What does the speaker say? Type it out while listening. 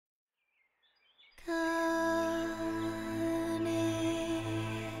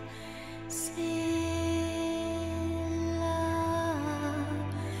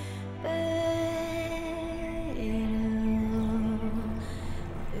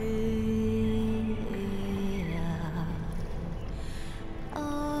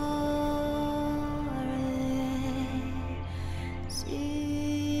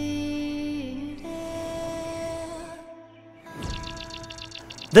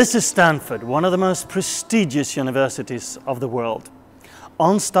This is Stanford, one of the most prestigious universities of the world.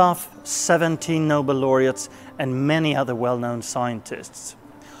 On staff, 17 Nobel laureates and many other well-known scientists.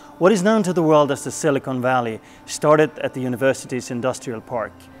 What is known to the world as the Silicon Valley started at the university's industrial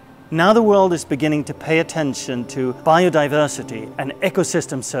park. Now the world is beginning to pay attention to biodiversity and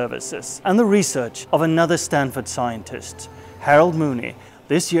ecosystem services and the research of another Stanford scientist, Hal Mooney,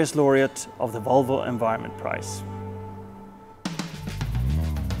 this year's laureate of the Volvo Environment Prize.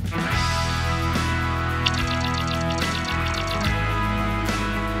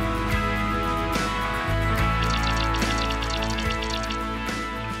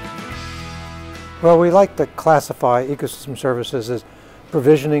 Well, we like to classify ecosystem services as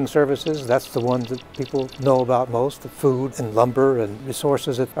provisioning services. That's the ones that people know about most, the food and lumber and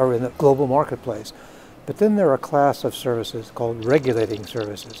resources that are in the global marketplace. But then there are a class of services called regulating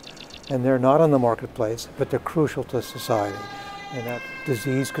services. And they're not on the marketplace, but they're crucial to society. And that's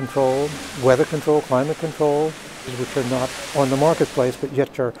disease control, weather control, climate control, which are not on the marketplace, but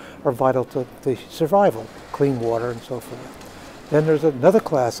yet are vital to the survival, clean water and so forth. Then there's another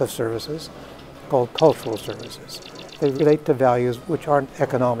class of services called cultural services. They relate to values which aren't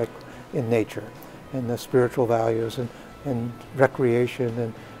economic in nature, and the spiritual values and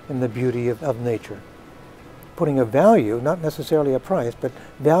recreation and the beauty of nature. Putting a value, not necessarily a price, but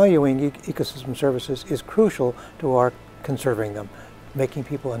valuing ecosystem services is crucial to our conserving them, making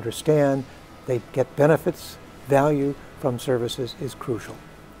people understand they get benefits, value from services is crucial.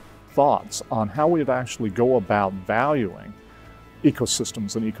 Thoughts on how we'd actually go about valuing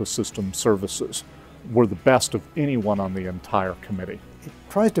ecosystems and ecosystem services were the best of anyone on the entire committee. It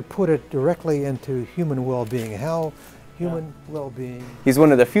tries to put it directly into human well-being, how human well-being. He's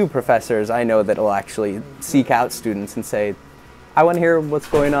one of the few professors I know that will actually seek out students and say, I want to hear what's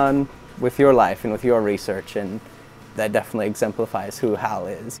going on with your life and with your research, and that definitely exemplifies who Hal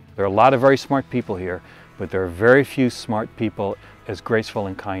is. There are a lot of very smart people here, but there are very few smart people as graceful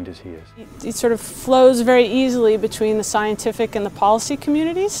and kind as he is. It sort of flows very easily between the scientific and the policy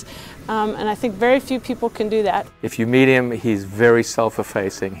communities, and I think very few people can do that. If you meet him, he's very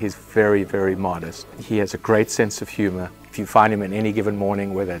self-effacing, he's very, very modest. He has a great sense of humor. If you find him in any given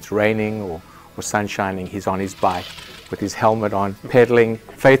morning, whether it's raining or sun shining, he's on his bike with his helmet on, pedaling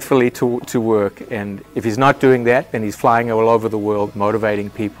faithfully to work. And if he's not doing that, then he's flying all over the world, motivating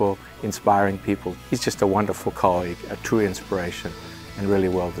people, inspiring people. He's just a wonderful colleague, a true inspiration, and really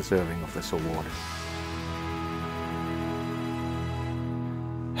well deserving of this award.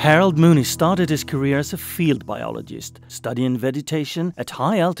 Hal Mooney started his career as a field biologist, studying vegetation at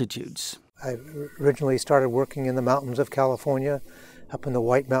high altitudes. I originally started working in the mountains of California, up in the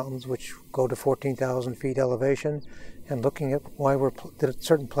White Mountains, which go to 14,000 feet elevation, and looking at why did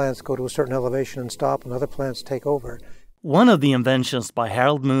certain plants go to a certain elevation and stop and other plants take over. One of the inventions by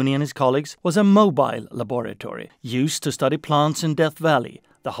Hal Mooney and his colleagues was a mobile laboratory used to study plants in Death Valley,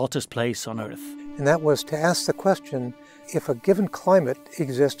 the hottest place on Earth. And that was to ask the question, if a given climate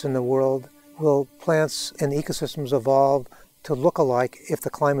exists in the world, will plants and ecosystems evolve to look alike if the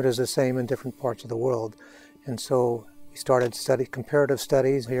climate is the same in different parts of the world? And so we started comparative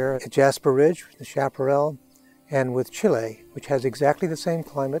studies here at Jasper Ridge, the Chaparral, and with Chile, which has exactly the same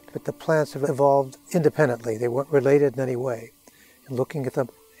climate, but the plants have evolved independently. They weren't related in any way. And looking at them,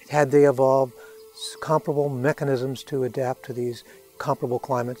 had they evolved comparable mechanisms to adapt to these comparable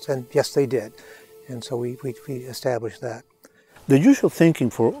climates? And yes, they did. And so we established that. The usual thinking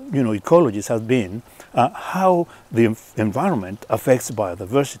for ecologists has been how the environment affects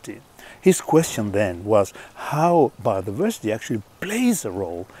biodiversity. His question then was how biodiversity actually plays a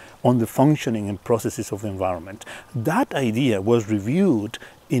role on the functioning and processes of the environment. That idea was reviewed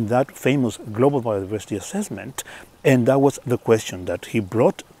in that famous Global Biodiversity Assessment, and that was the question that he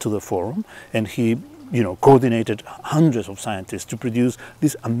brought to the forum, and he coordinated hundreds of scientists to produce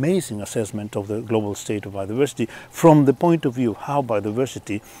this amazing assessment of the global state of biodiversity from the point of view of how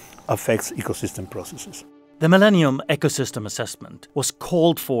biodiversity affects ecosystem processes. The Millennium Ecosystem Assessment was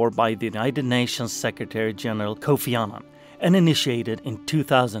called for by the United Nations Secretary General Kofi Annan and initiated in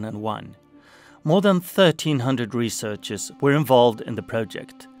 2001. More than 1,300 researchers were involved in the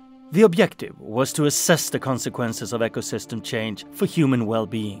project. The objective was to assess the consequences of ecosystem change for human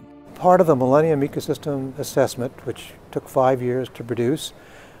well-being. Part of the Millennium Ecosystem Assessment, which took 5 years to produce,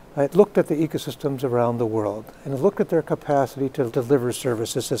 it looked at the ecosystems around the world, and it looked at their capacity to deliver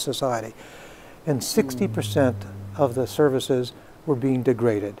services to society. And 60% of the services were being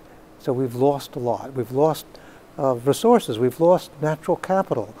degraded. So we've lost a lot. We've lost resources, we've lost natural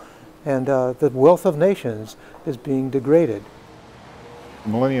capital, and the wealth of nations is being degraded.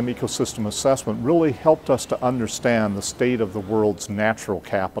 Millennium Ecosystem Assessment really helped us to understand the state of the world's natural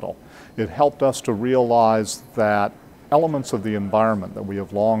capital. It helped us to realize that elements of the environment that we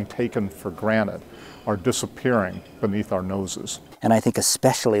have long taken for granted are disappearing beneath our noses. And I think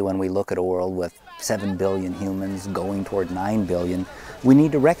especially when we look at a world with 7 billion humans going toward 9 billion, we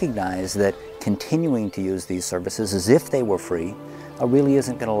need to recognize that continuing to use these services as if they were free really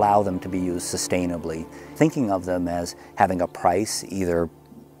isn't going to allow them to be used sustainably. Thinking of them as having a price, either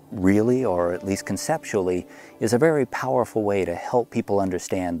really or at least conceptually, is a very powerful way to help people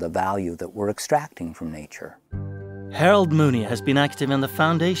understand the value that we're extracting from nature. Hal Mooney has been active in the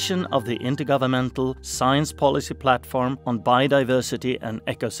foundation of the Intergovernmental Science Policy Platform on Biodiversity and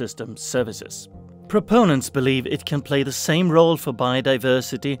Ecosystem Services. Proponents believe it can play the same role for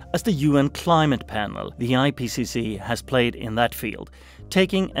biodiversity as the UN Climate Panel, the IPCC, has played in that field,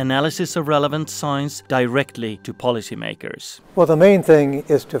 taking analysis of relevant science directly to policymakers. Well, the main thing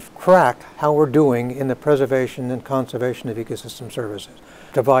is to crack how we're doing in the preservation and conservation of ecosystem services.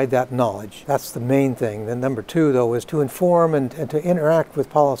 Provide that knowledge. That's the main thing. Then number two, though, is to inform and to interact with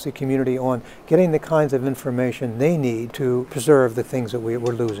policy community on getting the kinds of information they need to preserve the things that we're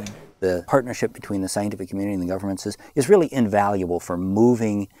losing. The partnership between the scientific community and the governments is really invaluable for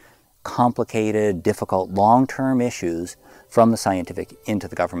moving complicated, difficult, long-term issues from the scientific into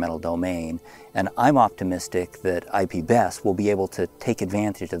the governmental domain. And I'm optimistic that IPBES will be able to take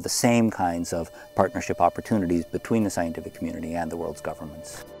advantage of the same kinds of partnership opportunities between the scientific community and the world's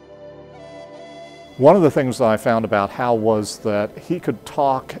governments. One of the things that I found about Hal was that he could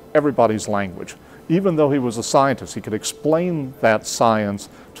talk everybody's language. Even though he was a scientist, he could explain that science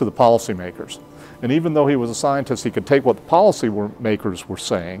to the policymakers. And even though he was a scientist, he could take what the policymakers were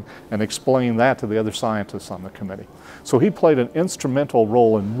saying and explain that to the other scientists on the committee. So he played an instrumental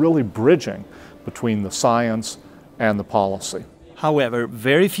role in really bridging between the science and the policy. However,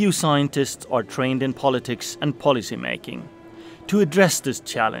 very few scientists are trained in politics and policymaking. To address this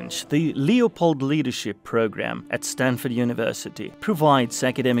challenge, the Leopold Leadership Program at Stanford University provides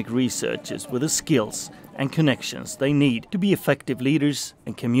academic researchers with the skills and connections they need to be effective leaders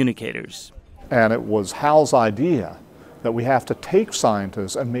and communicators. And it was Hal's idea that we have to take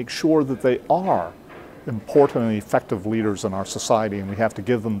scientists and make sure that they are important and effective leaders in our society, and we have to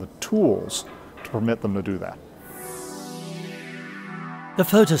give them the tools to permit them to do that. The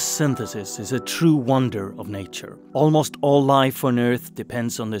photosynthesis is a true wonder of nature. Almost all life on Earth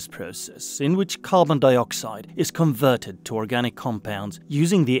depends on this process, in which carbon dioxide is converted to organic compounds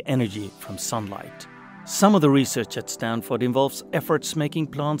using the energy from sunlight. Some of the research at Stanford involves efforts making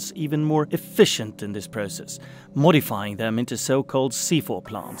plants even more efficient in this process, modifying them into so-called C4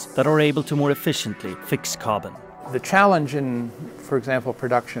 plants that are able to more efficiently fix carbon. The challenge in, for example,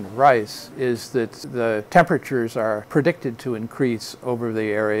 production of rice is that the temperatures are predicted to increase over the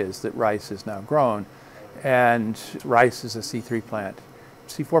areas that rice is now grown, and rice is a C3 plant.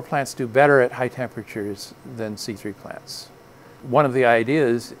 C4 plants do better at high temperatures than C3 plants. One of the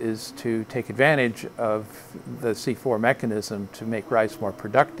ideas is to take advantage of the C4 mechanism to make rice more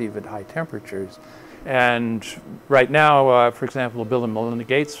productive at high temperatures. And right now, for example, the Bill and Melinda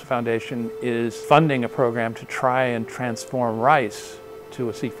Gates Foundation is funding a program to try and transform rice to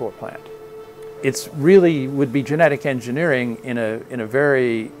a C4 plant. It really would be genetic engineering in a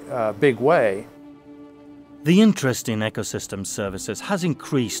very big way. The interest in ecosystem services has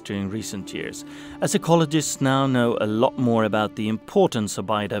increased during recent years, as ecologists now know a lot more about the importance of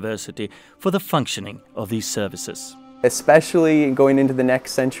biodiversity for the functioning of these services. Especially going into the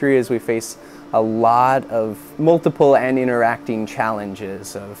next century as we face a lot of multiple and interacting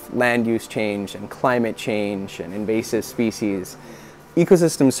challenges of land use change and climate change and invasive species.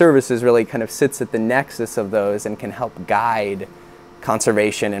 Ecosystem services really kind of sits at the nexus of those and can help guide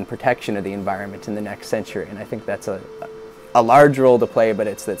conservation and protection of the environment in the next century. And I think that's a large role to play, but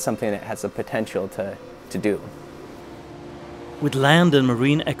that's something that has the potential to do. With land and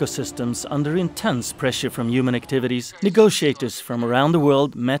marine ecosystems under intense pressure from human activities, negotiators from around the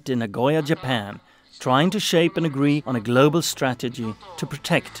world met in Nagoya, Japan, trying to shape and agree on a global strategy to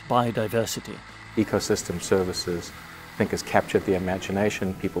protect biodiversity. Ecosystem services, I think, has captured the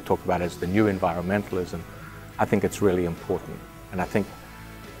imagination. People talk about it as the new environmentalism. I think it's really important. And I think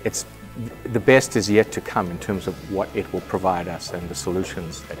the best is yet to come in terms of what it will provide us and the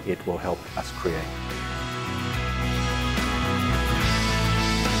solutions that it will help us create.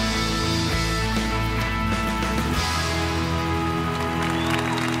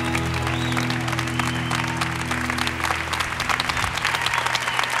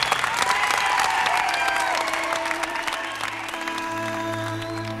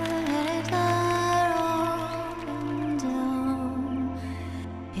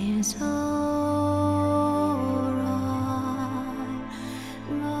 is all